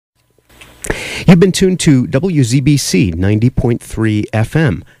You've been tuned to WZBC 90.3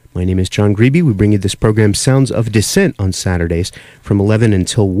 FM. My name is John Grebe. We bring you this program, Sounds of Dissent, on Saturdays from 11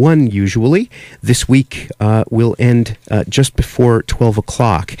 until 1, usually. This week will end just before 12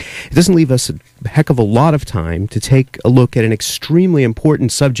 o'clock. It doesn't leave us a heck of a lot of time to take a look at an extremely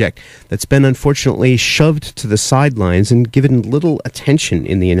important subject that's been unfortunately shoved to the sidelines and given little attention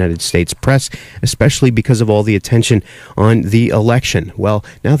in the United States press, especially because of all the attention on the election. Well,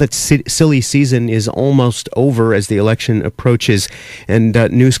 now that silly season is almost over as the election approaches, and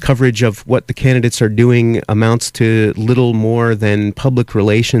news coverage of what the candidates are doing amounts to little more than public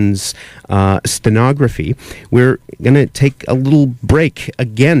relations stenography, we're going to take a little break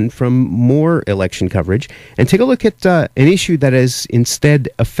again from more election coverage and take a look at an issue that has instead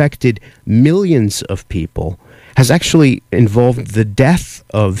affected millions of people, has actually involved the death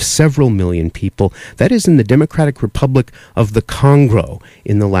of several million people. That is in the Democratic Republic of the Congo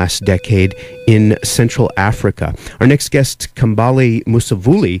in the last decade in Central Africa. Our next guest, Kambale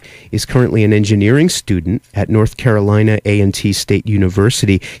Musavuli, is currently an engineering student at North Carolina A&T State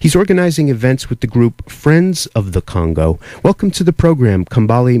University. He's organizing events with the group Friends of the Congo. Welcome to the program,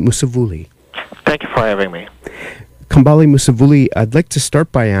 Kambale Musavuli. Thank you for having me. Kambale Musavuli, I'd like to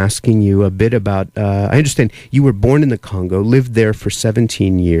start by asking you a bit about, I understand you were born in the Congo, lived there for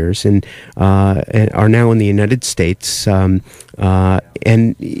 17 years, and are now in the United States. This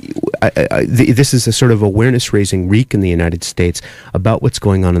is a sort of awareness-raising week in the United States about what's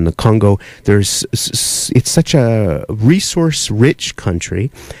going on in the Congo. It's such a resource-rich country,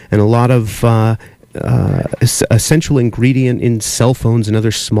 and a lot of essential ingredient in cell phones and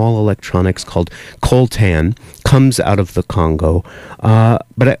other small electronics called coltan comes out of the Congo.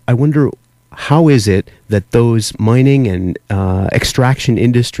 But I wonder, how is it that those mining and extraction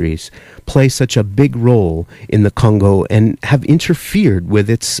industries play such a big role in the Congo and have interfered with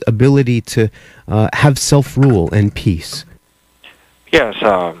its ability to have self-rule and peace? Yes,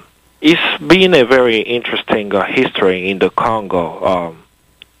 it's been a very interesting history in the Congo.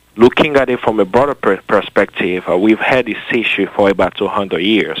 Looking at it from a broader perspective, we've had this issue for about 200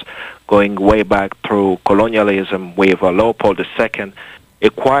 years, going way back through colonialism with Leopold II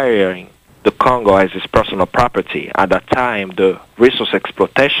acquiring the Congo as his personal property. At that time, the resource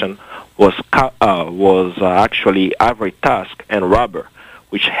exploitation was actually ivory tusk and rubber,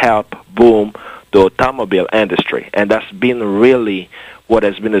 which helped boom the automobile industry. And that's been really what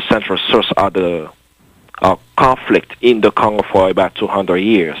has been the central source of the conflict in the Congo for about 200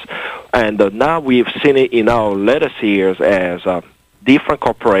 years. And now we've seen it in our latest years as different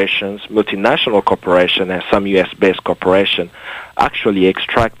corporations, multinational corporations, and some U.S.-based corporations actually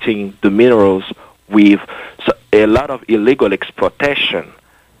extracting the minerals with a lot of illegal exploitation,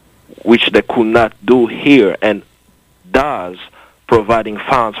 which they could not do here, and thus providing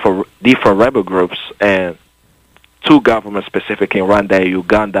funds for different rebel groups and two governments, specifically in Rwanda and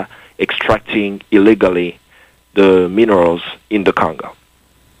Uganda, extracting illegally the minerals in the Congo.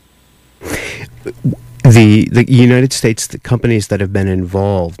 The United States, the companies that have been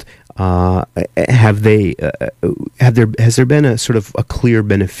involved, has there been a sort of a clear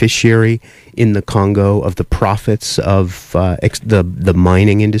beneficiary in the Congo of the profits of the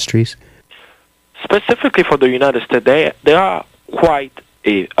mining industries? Specifically for the United States, there are quite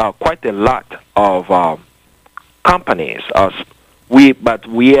a lot of companies. But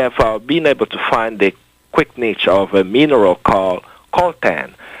we have been able to find the quick niche of a mineral called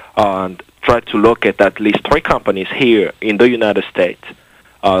coltan, and try to look at least 3 companies here in the United States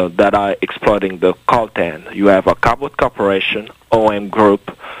that are exploiting the coltan. You have a Cabot Corporation, OM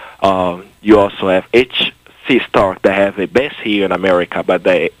Group. You also have HC Stark that have a base here in America, but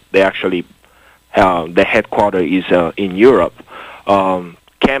they actually the headquarters is in Europe.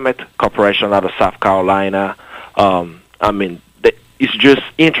 Kemet Corporation out of South Carolina. It's just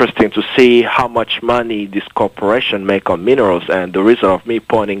interesting to see how much money this corporation make on minerals, and the reason of me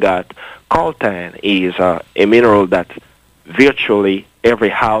pointing out coltan is a mineral that virtually every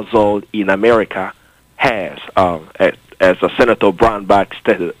household in America has, as Senator Brownback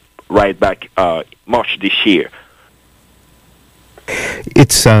stated right back March this year.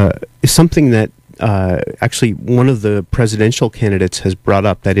 It's something that actually one of the presidential candidates has brought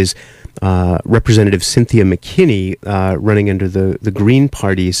up, that is Representative Cynthia McKinney, running under the Green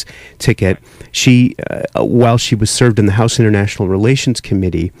Party's ticket. She, while she was served in the House International Relations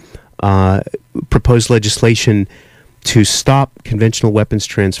Committee, proposed legislation to stop conventional weapons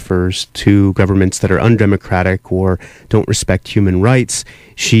transfers to governments that are undemocratic or don't respect human rights.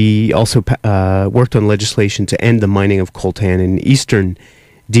 She also worked on legislation to end the mining of coltan in eastern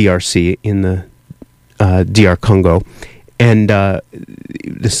DRC, in the DR Congo. and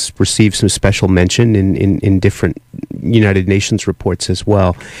this received some special mention in different United Nations reports as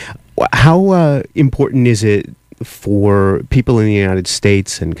well. How important is it for people in the United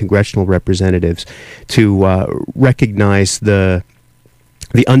States and congressional representatives to recognize the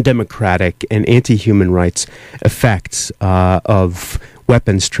undemocratic and anti-human rights effects of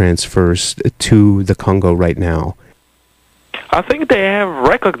weapons transfers to the Congo right now? I think they have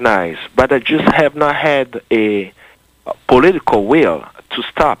recognized, but they just have not had a political will to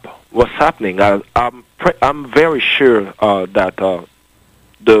stop what's happening. I'm very sure that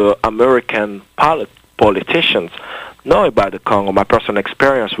the American politicians know about the Congo. My personal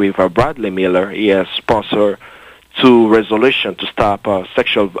experience with Bradley Miller, he has sponsored 2 resolutions to stop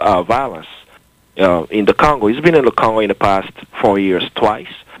sexual violence in the Congo. He's been in the Congo in the past 4 years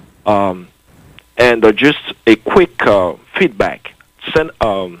twice. And just a quick feedback.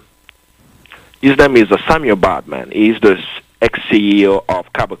 His name is Samuel Bodman. He's the ex-CEO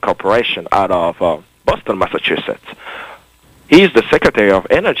of Cabot Corporation out of Boston, Massachusetts. He's the Secretary of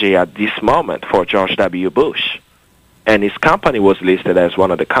Energy at this moment for George W. Bush. And his company was listed as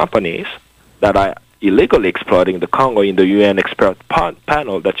one of the companies that are illegally exploiting the Congo in the UN expert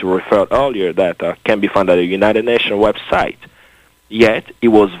panel that you referred earlier that can be found at the United Nations website. Yet, it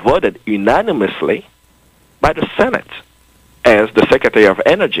was voted unanimously by the Senate as the Secretary of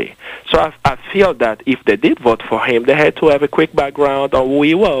Energy. So I feel that if they did vote for him, they had to have a quick background on who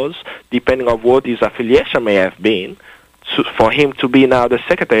he was, depending on what his affiliation may have been, for him to be now the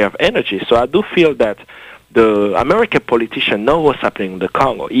Secretary of Energy. So I do feel that the American politician knows what's happening in the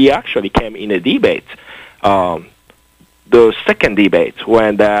Congo. He actually came in a debate, the second debate,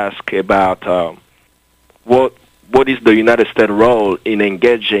 when they asked about what is the United States' role in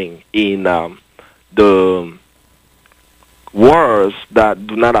engaging in the wars that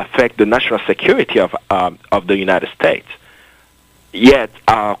do not affect the national security of the United States. Yet,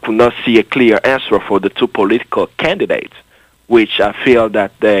 I could not see a clear answer for the 2 political candidates, which I feel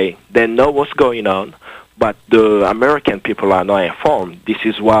that they know what's going on, but the American people are not informed. This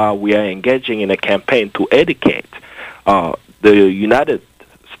is why we are engaging in a campaign to educate the United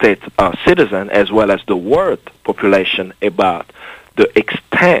States citizen as well as the world population about the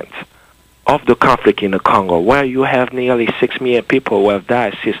extent of the conflict in the Congo, where you have nearly 6 million people who have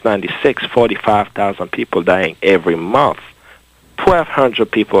died since 1996, 45,000 people dying every month,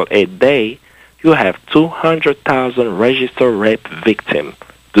 1,200 people a day. You have 200,000 registered rape victims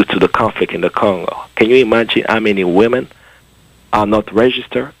due to the conflict in the Congo. Can you imagine how many women are not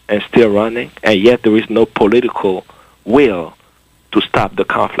registered and still running, and yet there is no political will to stop the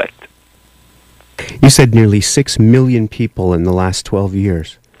conflict? You said nearly 6 million people in the last 12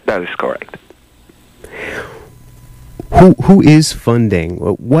 years. That is correct. Who is funding?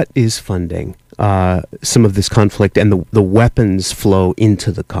 What is funding some of this conflict and the weapons flow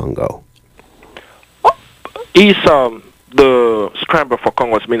into the Congo? Is the scramble for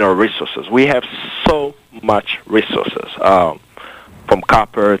Congo's mineral resources. We have so much resources, from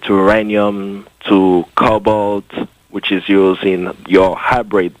copper to uranium to cobalt, which is used in your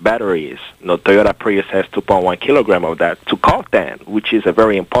hybrid batteries. Toyota Prius has 2.1 kilogram of that, to coltan, which is a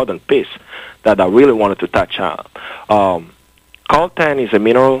very important piece that I really wanted to touch on. Coltan is a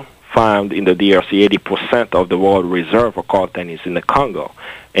mineral found in the DRC. 80% of the world reserve of coltan is in the Congo,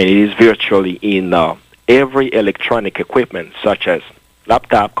 and it is virtually in every electronic equipment, such as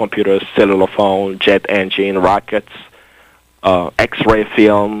laptop, computers, cellular phone, jet engine, rockets, X-ray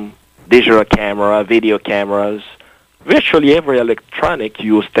film, digital camera, video cameras. Virtually every electronic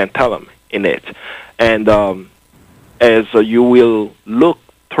uses tantalum in it. And as you will look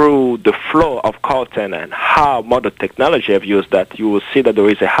through the flow of coltan and how modern technology have used that, you will see that there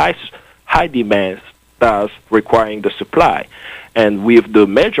is a high demand thus requiring the supply. And with the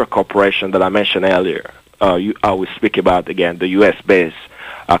major corporation that I mentioned earlier, I will speak about again the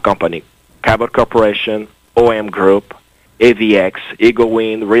U.S.-based company, Cabot Corporation, OM Group, AVX, Eagle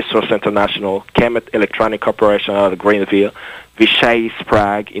Wind, Resource International, Kemet Electronic Corporation out of Greenville, Vishay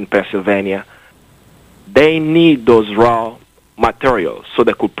Sprague in Pennsylvania. They need those raw materials so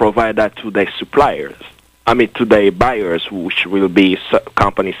they could provide that to their suppliers. To their buyers, which will be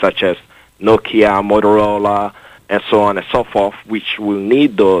companies such as Nokia, Motorola, and so on and so forth, which will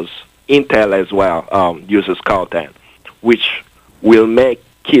need those. Intel as well uses coltan, which will make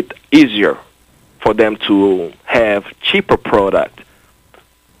it easier for them to have cheaper product.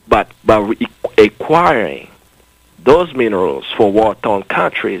 But by acquiring those minerals for war-torn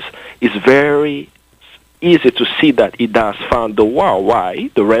countries, it's very easy to see that it does fund the war. Why?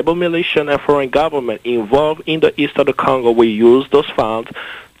 The rebel militia and foreign government involved in the east of the Congo will use those funds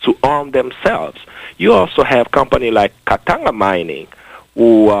to arm themselves. You also have companies like Katanga Mining,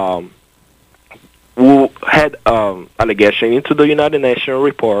 who had allegation into the United Nations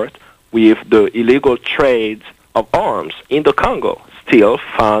report with the illegal trade of arms in the Congo, still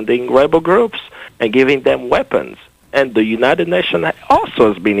funding rebel groups and giving them weapons. And the United Nations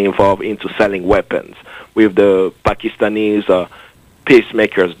also has been involved into selling weapons, with the Pakistanis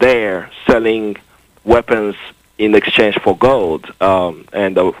peacemakers there selling weapons in exchange for gold.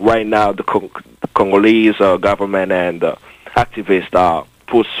 And right now the Congolese government and activists are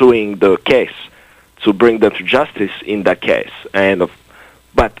pursuing the case to bring them to justice in that case.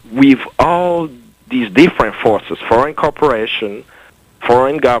 But with all these different forces, foreign corporations,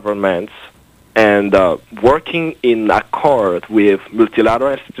 foreign governments, and working in accord with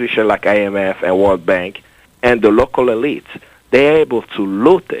multilateral institutions like IMF and World Bank and the local elites, they're able to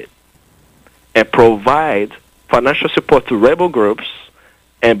loot it and provide financial support to rebel groups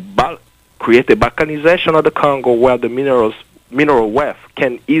and create a balkanization of the Congo where the mineral wealth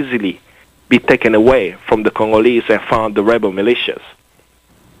can easily be taken away from the Congolese and found the rebel militias.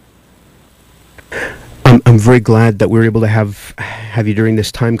 I'm very glad that we were able to have you during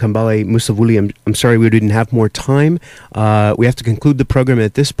this time, Kambale Musavuli. I'm sorry we didn't have more time. We have to conclude the program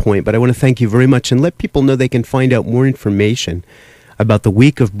at this point, but I want to thank you very much and let people know they can find out more information about the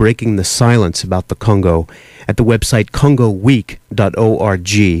week of breaking the silence about the Congo at the website congoweek.org.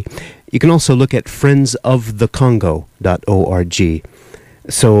 You can also look at friendsofthecongo.org.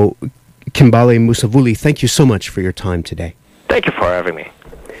 So, Kambale Musavuli, thank you so much for your time today. Thank you for having me.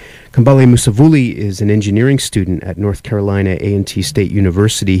 Kambale Musavuli is an engineering student at North Carolina A&T State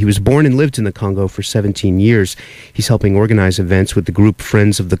University. He was born and lived in the Congo for 17 years. He's helping organize events with the group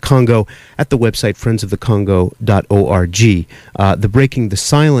Friends of the Congo at the website friendsofthecongo.org. The Breaking the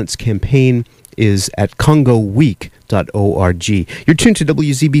Silence campaign is at congoweek.org. You're tuned to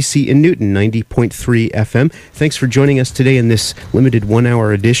WZBC in Newton, 90.3 FM. Thanks for joining us today in this limited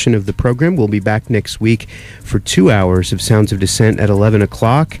one-hour edition of the program. We'll be back next week for 2 hours of Sounds of Dissent at 11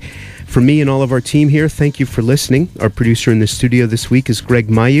 o'clock. For me and all of our team here, thank you for listening. Our producer in the studio this week is Greg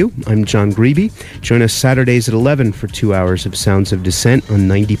Mayu. I'm John Grebe. Join us Saturdays at 11 for 2 hours of Sounds of Dissent on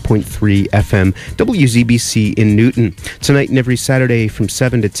 90.3 FM, WZBC in Newton. Tonight and every Saturday from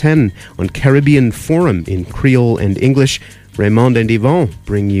 7 to 10 on Caribbean Forum in Creole and English. Raymond and Yvonne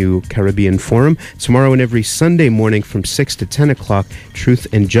bring you Caribbean Forum. Tomorrow and every Sunday morning from 6 to 10 o'clock, Truth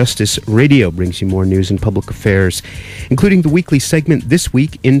and Justice Radio brings you more news and public affairs, including the weekly segment This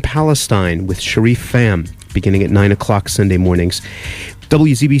Week in Palestine with Sharif Pham, beginning at 9 o'clock Sunday mornings.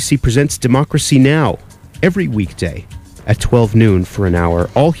 WZBC presents Democracy Now! Every weekday at 12 noon for an hour,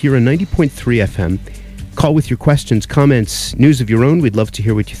 all here on 90.3 FM. Call with your questions, comments, news of your own. We'd love to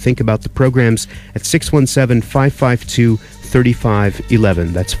hear what you think about the programs at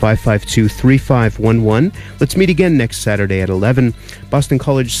 617-552-3511. That's 552-3511. Let's meet again next Saturday at 11. Boston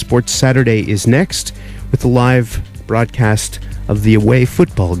College Sports Saturday is next with a live broadcast of the away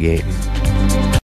football game.